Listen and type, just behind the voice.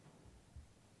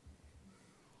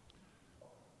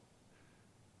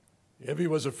Evie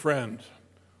was a friend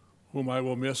whom I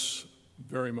will miss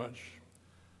very much.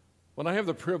 When I have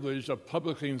the privilege of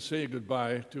publicly saying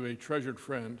goodbye to a treasured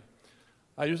friend,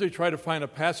 I usually try to find a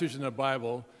passage in the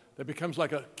Bible that becomes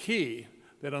like a key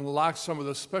that unlocks some of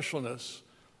the specialness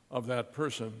of that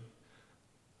person.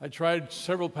 I tried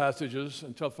several passages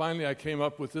until finally I came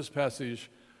up with this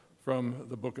passage from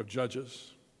the book of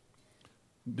Judges.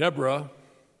 Deborah,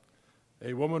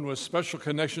 a woman with special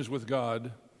connections with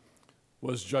God,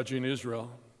 was judging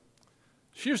Israel.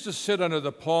 She used to sit under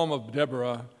the palm of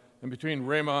Deborah and between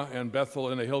Ramah and Bethel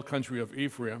in the hill country of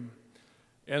Ephraim,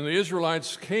 and the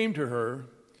Israelites came to her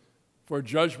for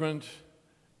judgment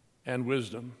and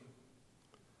wisdom.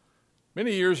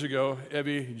 Many years ago,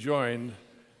 Evie joined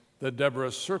the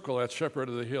Deborah Circle at Shepherd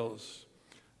of the Hills.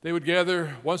 They would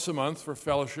gather once a month for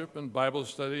fellowship and Bible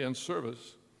study and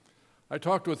service. I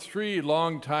talked with 3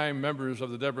 longtime members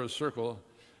of the Deborah Circle,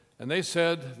 and they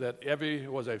said that Evie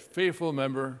was a faithful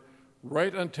member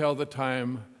right until the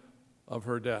time of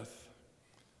her death.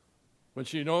 When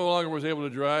she no longer was able to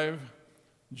drive,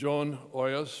 Joan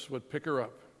Oyas would pick her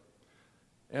up.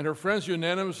 And her friends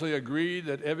unanimously agreed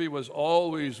that Evie was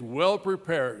always well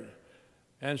prepared,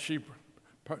 and she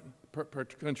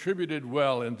contributed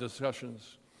well in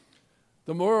discussions.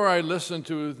 The more I listened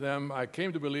to them, I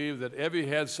came to believe that Evie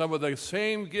had some of the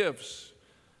same gifts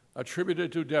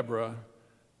attributed to Deborah,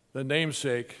 the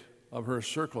namesake of her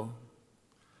circle.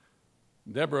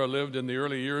 Deborah lived in the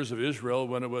early years of Israel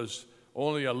when it was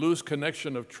only a loose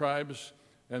connection of tribes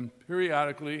and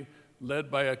periodically led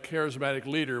by a charismatic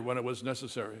leader when it was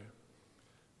necessary.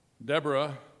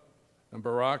 Deborah and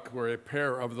Barak were a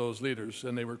pair of those leaders,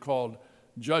 and they were called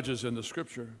judges in the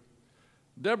scripture.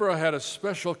 Deborah had a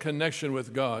special connection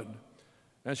with God,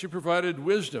 and she provided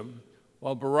wisdom,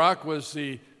 while Barak was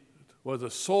a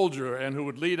soldier and who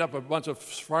would lead up a bunch of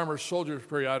farmer soldiers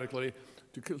periodically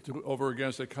to over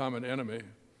against a common enemy.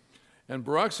 And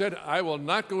Barak said, "I will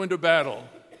not go into battle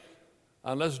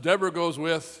unless Deborah goes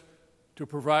with to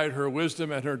provide her wisdom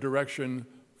and her direction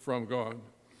from God."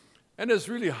 And it's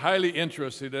really highly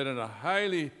interesting that in a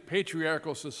highly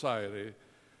patriarchal society,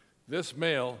 this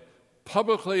male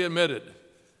publicly admitted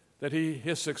that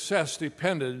his success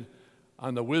depended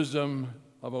on the wisdom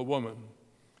of a woman.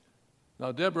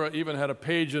 Now, Deborah even had a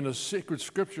page in the secret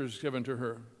scriptures given to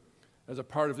her as a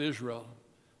part of Israel.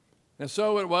 And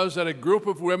so it was that a group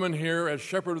of women here at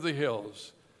Shepherd of the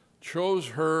Hills chose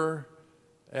her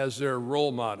as their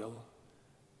role model,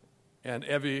 and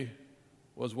Evie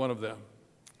was one of them.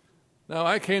 Now,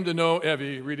 I came to know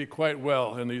Evie really quite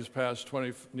well in these past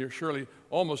surely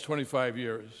almost 25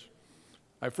 years.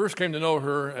 I first came to know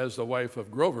her as the wife of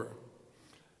Grover.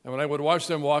 And when I would watch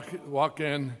them walk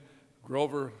in,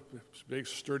 Grover, this big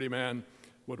sturdy man,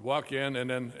 would walk in, and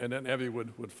then Evie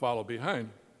would follow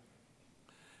behind.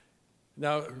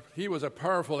 Now, he was a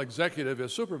powerful executive at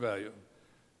SuperValu.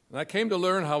 And I came to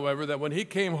learn, however, that when he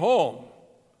came home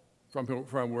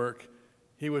from work,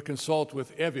 he would consult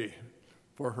with Evie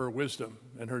for her wisdom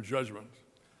and her judgment.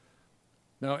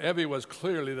 Now, Evie was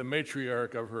clearly the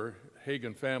matriarch of her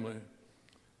Hagen family.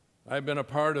 I've been a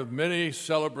part of many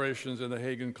celebrations in the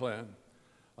Hagen clan.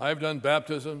 I've done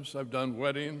baptisms, I've done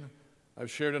wedding, I've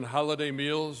shared in holiday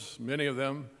meals, many of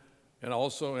them, and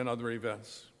also in other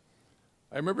events.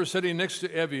 I remember sitting next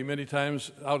to Evie many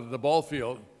times out at the ball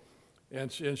field,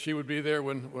 and she would be there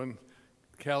when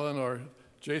Callan or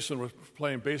Jason was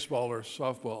playing baseball or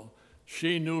softball.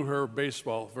 She knew her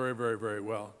baseball very, very, very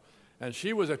well. And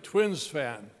she was a Twins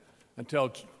fan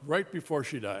until right before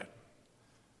she died.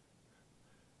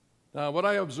 Now, what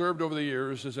I observed over the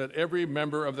years is that every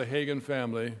member of the Hagen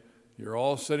family, you're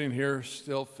all sitting here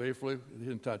still faithfully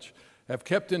in touch, have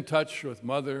kept in touch with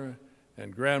mother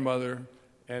and grandmother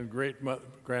and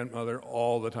great-grandmother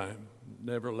all the time,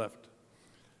 never left.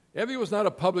 Evie was not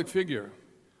a public figure,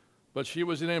 but she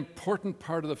was an important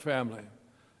part of the family,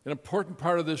 an important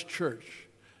part of this church,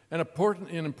 an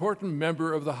important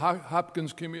member of the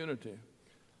Hopkins community.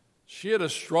 She had a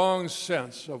strong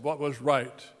sense of what was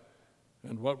right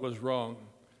and what was wrong.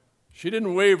 She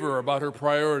didn't waver about her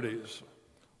priorities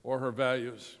or her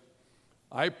values.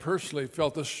 I personally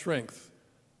felt the strength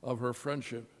of her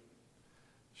friendship.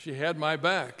 She had my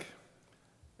back,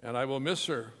 and I will miss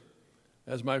her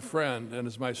as my friend and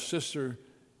as my sister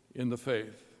in the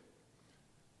faith.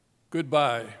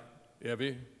 Goodbye,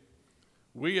 Evie.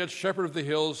 We at Shepherd of the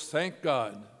Hills thank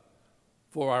God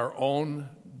for our own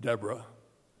Deborah.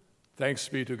 Thanks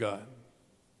be to God.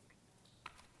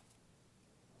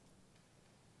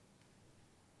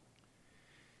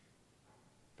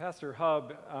 Pastor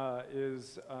Hub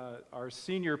is our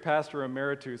senior pastor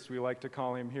emeritus, we like to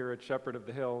call him here at Shepherd of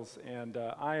the Hills, and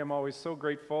I am always so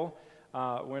grateful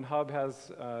when Hub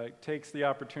takes the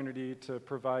opportunity to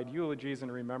provide eulogies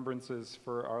and remembrances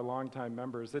for our longtime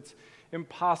members. It's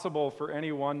impossible for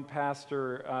any one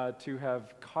pastor to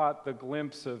have caught the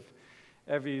glimpse of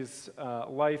Evie's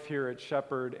life here at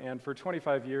Shepherd, and for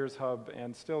 25 years, Hub,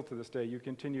 and still to this day, you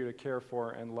continue to care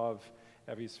for and love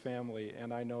Evie's family,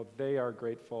 and I know they are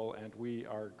grateful, and we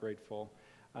are grateful.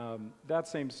 That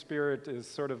same spirit is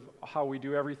sort of how we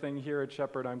do everything here at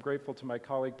Shepherd. I'm grateful to my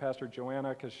colleague, Pastor Joanna,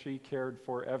 because she cared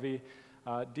for Evie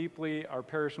deeply. Our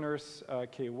parish nurse,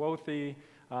 Kay Wothy,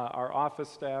 our office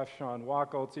staff, Sean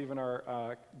Wacholtz, even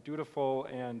our dutiful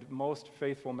and most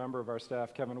faithful member of our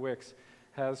staff, Kevin Wicks,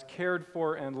 has cared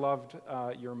for and loved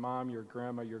your mom, your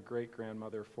grandma, your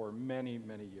great-grandmother for many,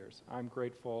 many years. I'm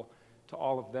grateful to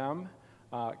all of them.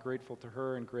 Grateful to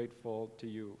her and grateful to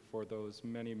you for those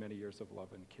many, many years of love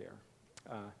and care.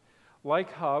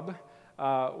 Like Hub,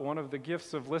 one of the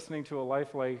gifts of listening to a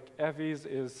life like Evie's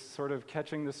is sort of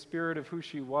catching the spirit of who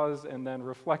she was and then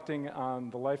reflecting on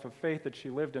the life of faith that she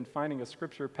lived and finding a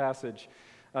scripture passage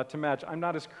to match. I'm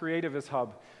not as creative as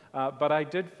Hub, but I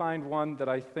did find one that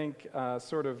I think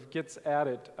sort of gets at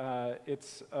it.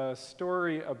 It's a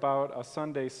story about a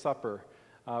Sunday supper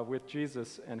with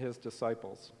Jesus and his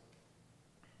disciples.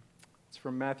 It's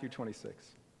from Matthew 26.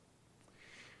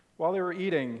 While they were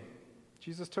eating,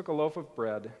 Jesus took a loaf of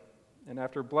bread, and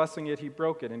after blessing it, he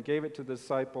broke it and gave it to the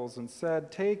disciples and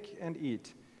said, "Take and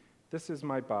eat. This is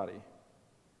my body."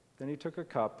 Then he took a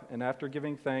cup, and after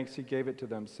giving thanks, he gave it to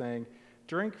them, saying,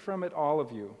 "Drink from it, all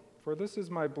of you, for this is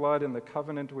my blood in the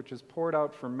covenant which is poured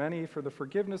out for many for the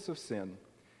forgiveness of sin.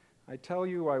 I tell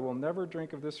you, I will never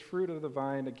drink of this fruit of the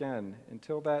vine again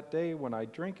until that day when I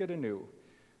drink it anew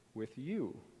with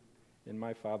you in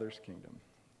my Father's kingdom."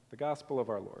 The gospel of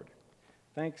our Lord.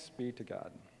 Thanks be to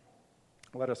God.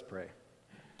 Let us pray.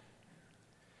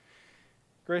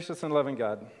 Gracious and loving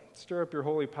God, stir up your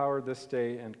holy power this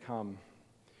day and come.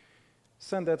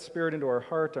 Send that Spirit into our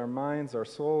heart, our minds, our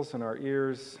souls, and our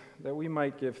ears, that we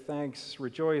might give thanks,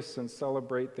 rejoice, and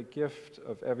celebrate the gift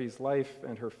of Evie's life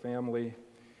and her family.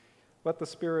 Let the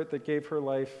Spirit that gave her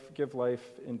life give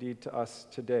life indeed to us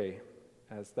today,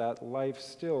 as that life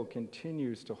still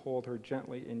continues to hold her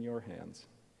gently in your hands.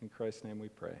 In Christ's name we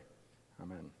pray.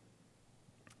 Amen.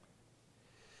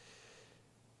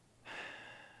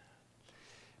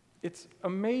 It's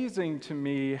amazing to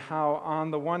me how, on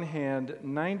the one hand,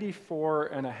 94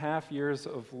 and a half years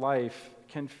of life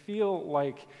can feel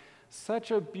like such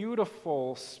a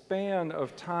beautiful span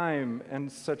of time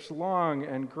and such long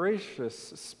and gracious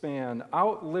span,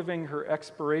 outliving her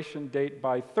expiration date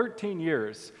by 13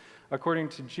 years, according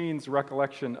to Jean's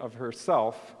recollection of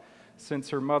herself, since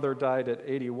her mother died at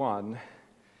 81.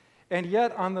 And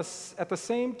yet, at the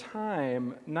same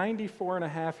time, 94 and a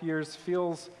half years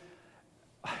feels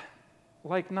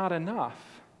like not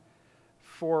enough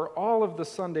for all of the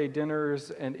Sunday dinners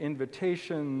and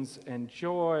invitations and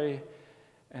joy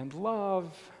and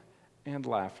love and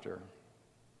laughter.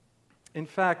 In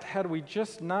fact, had we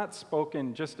just not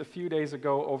spoken just a few days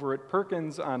ago over at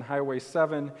Perkins on Highway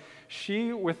 7,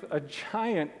 she with a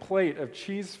giant plate of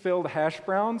cheese-filled hash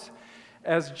browns,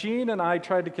 as Jean and I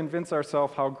tried to convince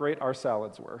ourselves how great our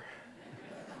salads were.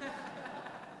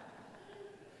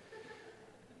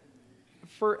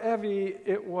 For Evie,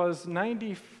 it was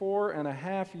 94 and a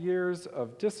half years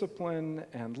of discipline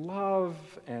and love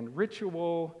and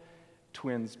ritual,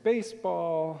 twins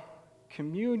baseball,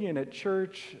 communion at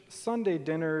church, Sunday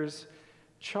dinners,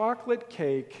 chocolate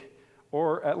cake,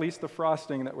 or at least the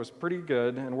frosting that was pretty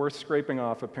good and worth scraping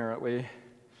off apparently,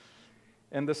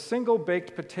 and the single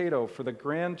baked potato for the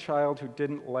grandchild who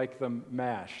didn't like them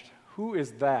mashed. Who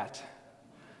is that?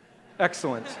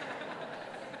 Excellent.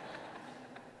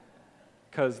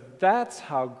 Because that's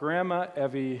how Grandma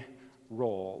Evie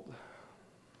rolled.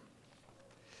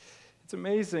 It's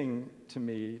amazing to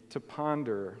me to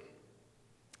ponder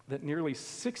that nearly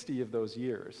 60 of those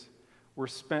years were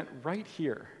spent right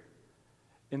here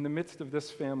in the midst of this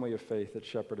family of faith at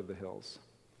Shepherd of the Hills.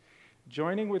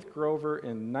 Joining with Grover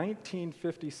in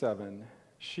 1957,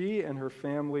 she and her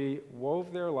family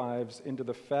wove their lives into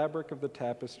the fabric of the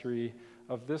tapestry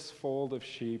of this fold of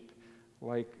sheep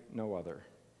like no other.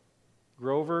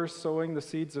 Grover sowing the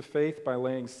seeds of faith by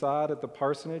laying sod at the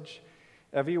parsonage,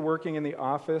 Evie working in the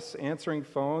office, answering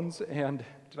phones, and,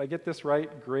 did I get this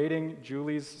right, grading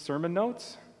Julie's sermon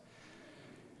notes?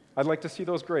 I'd like to see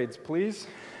those grades, please.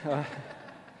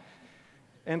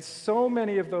 And so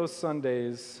many of those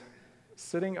Sundays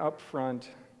sitting up front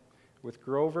with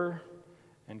Grover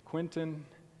and Quentin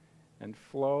and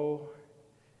Flo,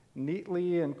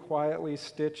 neatly and quietly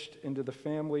stitched into the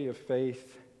family of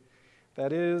faith,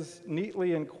 That is,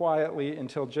 neatly and quietly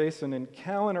until Jason and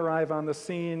Callan arrive on the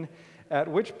scene, at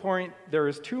which point there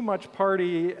is too much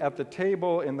party at the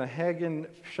table in the Hagen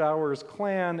Showers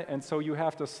clan, and so you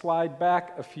have to slide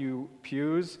back a few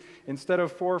pews. Instead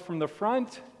of 4 from the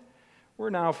front, we're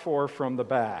now 4 from the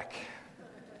back.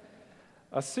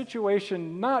 A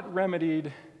situation not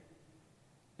remedied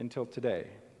until today,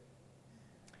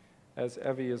 as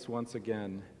Evie is once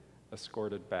again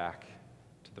escorted back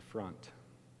to the front.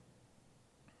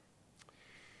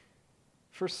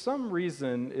 For some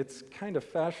reason, it's kind of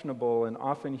fashionable and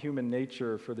often human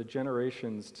nature for the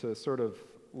generations to sort of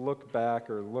look back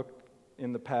or look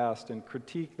in the past and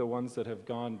critique the ones that have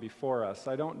gone before us.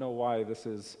 I don't know why this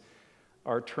is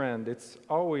our trend. It's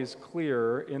always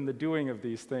clear in the doing of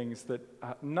these things that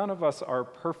none of us are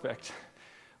perfect.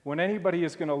 When anybody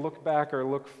is going to look back or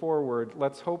look forward,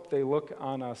 let's hope they look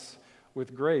on us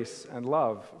with grace and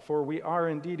love, for we are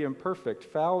indeed imperfect,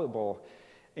 fallible,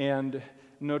 and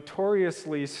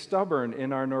notoriously stubborn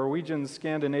in our Norwegian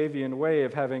Scandinavian way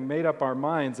of having made up our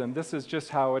minds, and this is just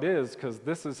how it is, because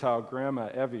this is how Grandma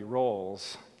Evie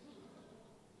rolls.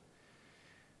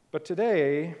 But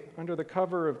today, under the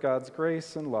cover of God's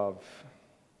grace and love,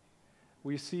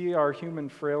 we see our human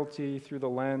frailty through the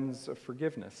lens of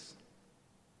forgiveness,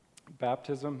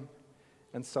 baptism,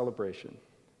 and celebration.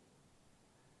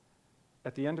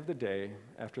 At the end of the day,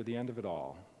 after the end of it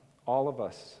all of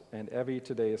us, and Evie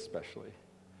today especially,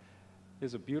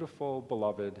 is a beautiful,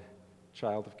 beloved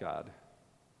child of God,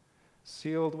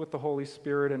 sealed with the Holy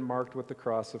Spirit and marked with the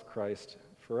cross of Christ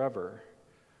forever.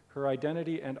 Her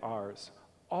identity and ours,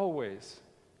 always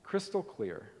crystal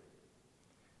clear,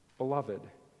 beloved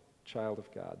child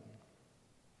of God.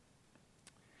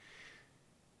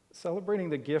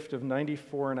 Celebrating the gift of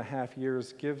 94 and a half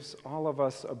years gives all of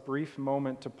us a brief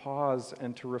moment to pause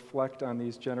and to reflect on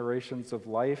these generations of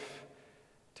life,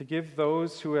 to give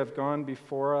those who have gone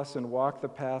before us and walked the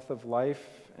path of life,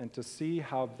 and to see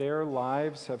how their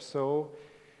lives have so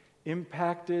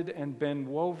impacted and been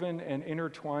woven and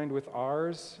intertwined with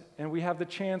ours, and we have the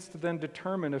chance to then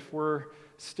determine if we're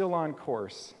still on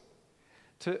course.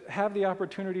 To have the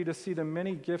opportunity to see the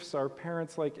many gifts our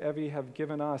parents like Evie have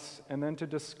given us, and then to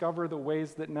discover the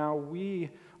ways that now we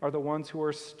are the ones who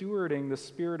are stewarding the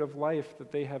spirit of life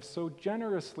that they have so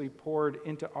generously poured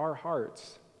into our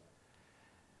hearts.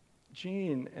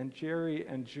 Jean and Jerry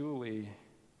and Julie,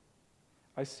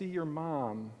 I see your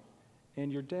mom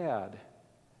and your dad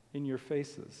in your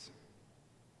faces.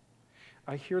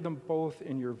 I hear them both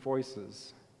in your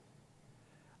voices.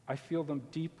 I feel them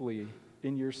deeply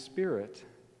in your spirit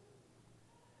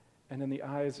and in the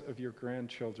eyes of your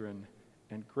grandchildren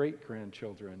and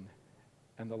great-grandchildren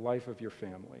and the life of your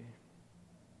family.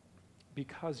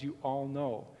 Because you all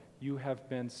know you have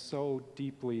been so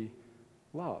deeply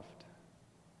loved.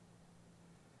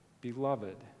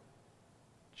 Beloved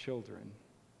children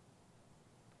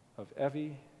of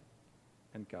Evie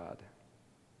and God.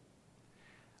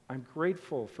 I'm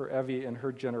grateful for Evie and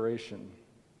her generation.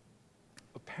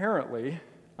 Apparently,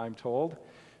 I'm told,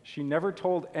 she never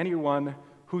told anyone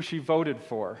who she voted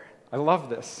for. I love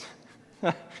this.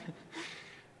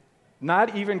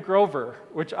 Not even Grover,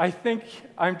 which I think,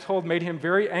 I'm told, made him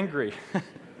very angry.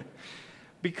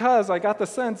 Because I got the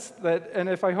sense that, and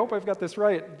I hope I've got this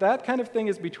right, that kind of thing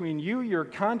is between you, your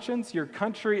conscience, your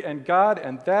country, and God,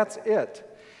 and that's it.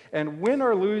 And win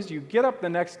or lose, you get up the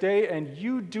next day and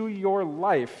you do your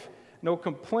life. No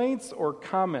complaints or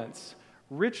comments.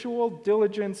 Ritual,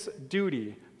 diligence,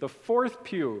 duty. The 4th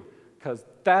pew, because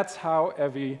that's how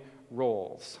Evie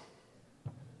rolls.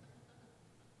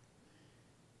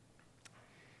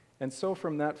 And so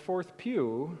from that 4th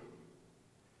pew,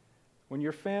 when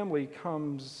your family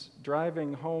comes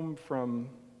driving home from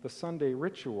the Sunday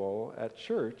ritual at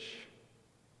church,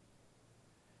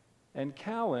 and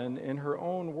Callan, in her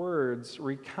own words,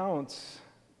 recounts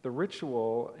the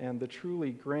ritual and the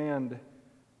truly grand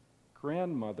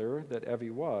grandmother that Evie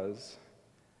was,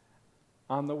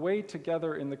 on the way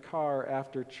together in the car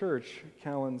after church,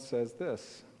 Callan says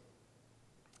this: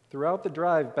 "Throughout the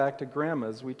drive back to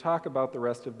Grandma's, we talk about the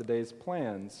rest of the day's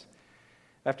plans.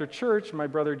 After church, my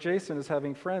brother Jason is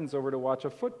having friends over to watch a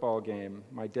football game.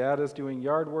 My dad is doing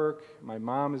yard work. My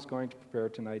mom is going to prepare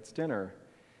tonight's dinner.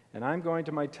 And I'm going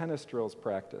to my tennis drills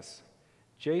practice.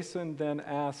 Jason then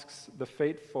asks the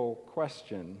fateful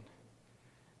question,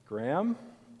 'Graham,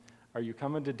 are you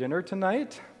coming to dinner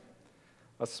tonight?'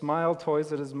 A smile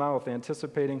toys at his mouth,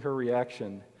 anticipating her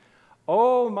reaction.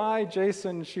 'Oh my,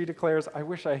 Jason,' she declares. I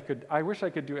wish I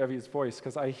could do Evie's voice,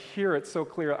 because I hear it so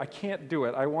clear. I can't do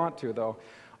it. I want to, though.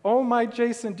 'Oh my,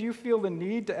 Jason, do you feel the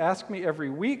need to ask me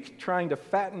every week, trying to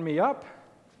fatten me up?'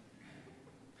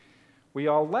 We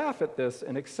all laugh at this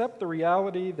and accept the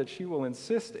reality that she will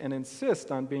insist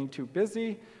on being too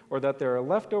busy or that there are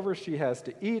leftovers she has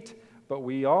to eat. But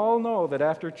we all know that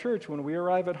after church, when we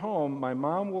arrive at home, my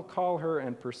mom will call her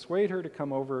and persuade her to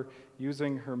come over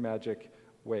using her magic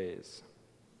ways.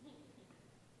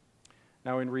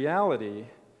 Now, in reality,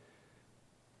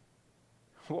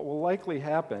 what will likely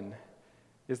happen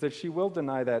is that she will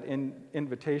deny that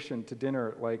invitation to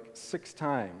dinner like 6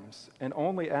 times, and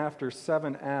only after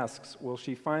 7 asks will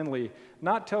she finally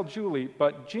not tell Julie,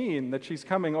 but Jean, that she's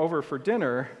coming over for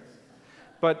dinner,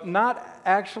 but not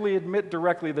actually admit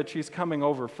directly that she's coming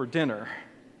over for dinner.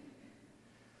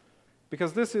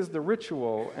 Because this is the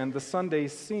ritual and the Sunday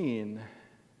scene.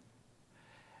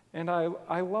 And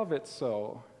I love it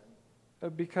so,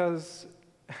 because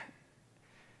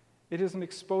it is an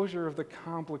exposure of the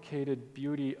complicated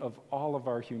beauty of all of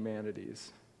our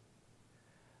humanities.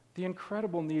 The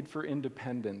incredible need for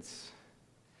independence,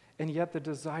 and yet the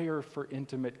desire for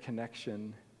intimate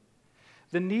connection.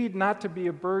 The need not to be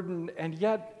a burden, and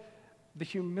yet the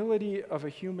humility of a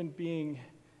human being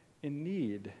in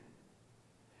need.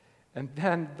 And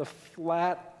then the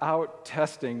flat-out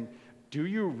testing, do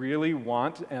you really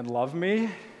want and love me?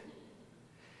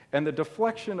 And the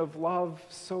deflection of love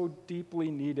so deeply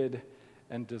needed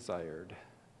and desired.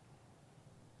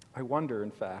 I wonder,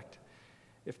 in fact,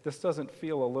 if this doesn't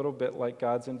feel a little bit like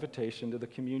God's invitation to the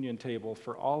communion table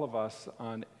for all of us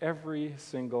on every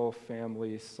single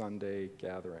family Sunday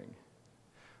gathering.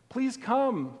 Please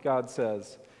come, God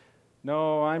says.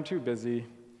 No, I'm too busy.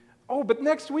 Oh, but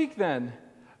next week then.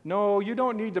 No, you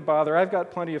don't need to bother. I've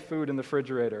got plenty of food in the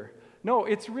refrigerator. No,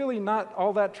 it's really not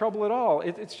all that trouble at all.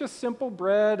 It's just simple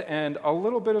bread and a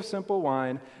little bit of simple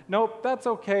wine. Nope, that's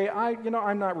okay.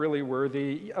 I'm not really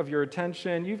worthy of your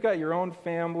attention. You've got your own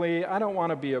family. I don't want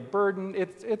to be a burden.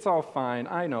 It's all fine,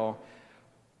 I know.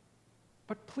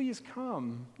 But please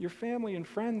come. Your family and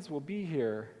friends will be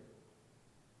here.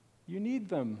 You need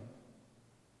them.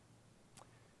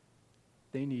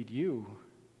 They need you.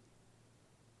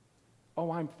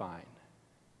 Oh, I'm fine.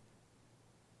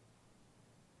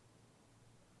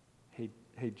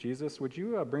 Hey, Jesus, would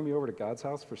you bring me over to God's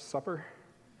house for supper?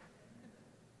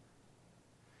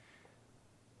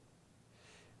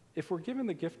 If we're given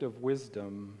the gift of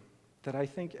wisdom that I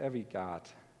think Evie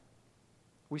got,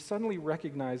 we suddenly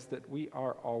recognize that we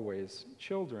are always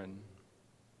children,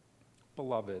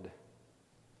 beloved,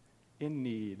 in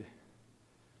need,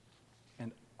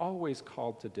 and always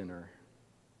called to dinner.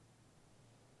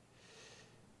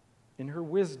 In her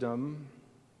wisdom,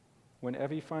 when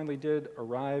Evie finally did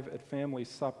arrive at family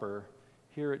supper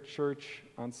here at church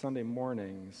on Sunday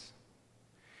mornings,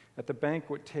 at the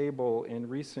banquet table in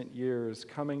recent years,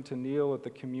 coming to kneel at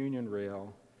the communion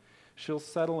rail, she'll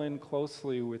settle in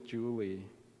closely with Julie,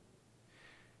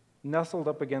 nestled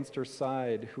up against her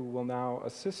side, who will now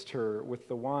assist her with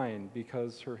the wine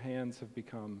because her hands have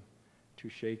become too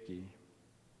shaky.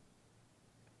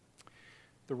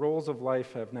 The roles of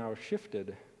life have now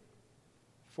shifted.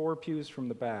 4 pews from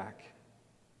the back.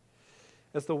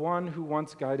 As the one who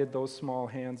once guided those small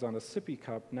hands on a sippy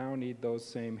cup now need those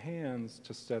same hands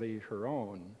to steady her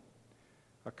own,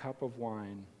 a cup of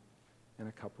wine and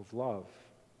a cup of love.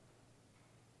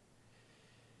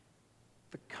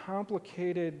 The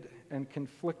complicated and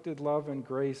conflicted love and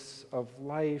grace of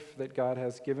life that God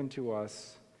has given to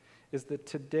us is that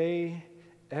today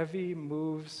Evie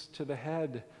moves to the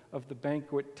head of the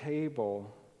banquet table.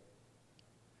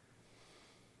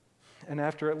 And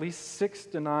after at least 6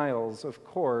 denials, of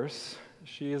course,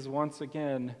 she is once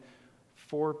again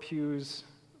 4 pews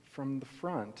from the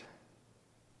front.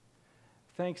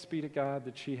 Thanks be to God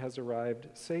that she has arrived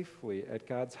safely at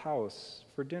God's house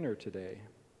for dinner today.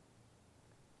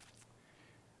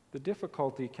 The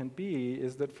difficulty can be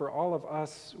is that for all of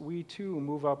us, we too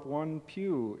move up 1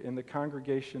 pew in the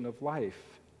congregation of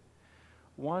life,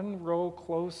 1 row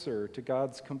closer to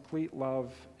God's complete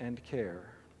love and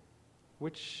care,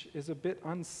 which is a bit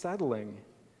unsettling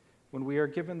when we are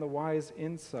given the wise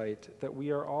insight that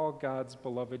we are all God's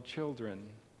beloved children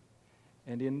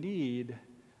and in need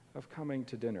of coming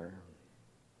to dinner.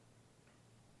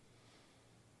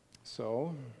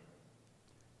 So,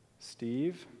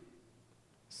 Steve,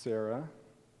 Sarah,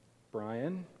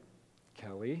 Brian,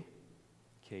 Kelly,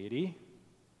 Katie,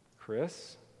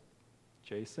 Chris,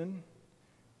 Jason,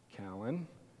 Callan,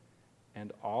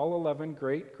 and all 11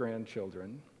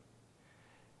 great-grandchildren,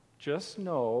 just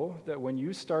know that when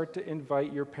you start to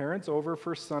invite your parents over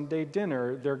for Sunday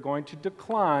dinner, they're going to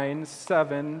decline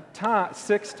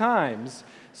 6 times.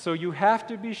 So you have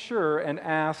to be sure and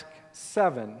ask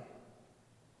 7.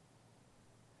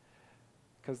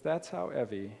 Because that's how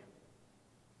Evie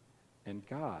and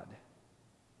God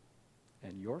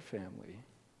your family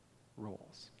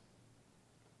roles.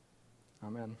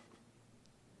 Amen.